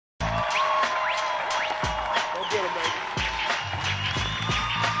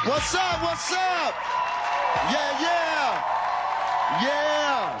What's up? What's up? Yeah, yeah.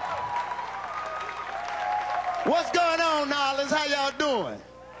 Yeah. What's going on, Nolans? How y'all doing?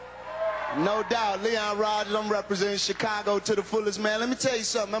 No doubt. Leon Rodgers, I'm representing Chicago to the fullest, man. Let me tell you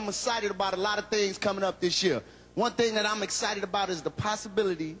something. I'm excited about a lot of things coming up this year. One thing that I'm excited about is the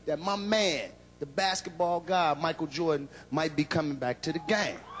possibility that my man, the basketball god, Michael Jordan, might be coming back to the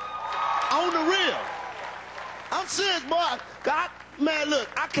game. On the real. I'm serious, boy. Man, look,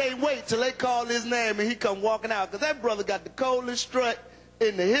 I can't wait till they call his name and he come walking out, because that brother got the coldest strut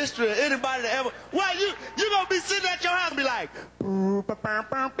in the history of anybody that ever. Well, you gonna be sitting at your house and be like,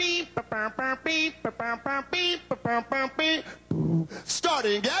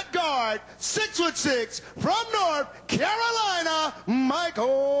 starting at guard, 6'6", from North Carolina, Michael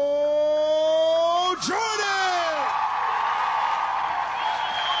Jordan.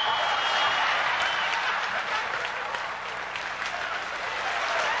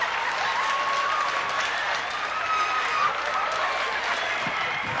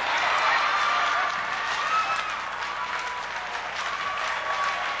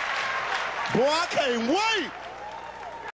 Boy, I can't wait.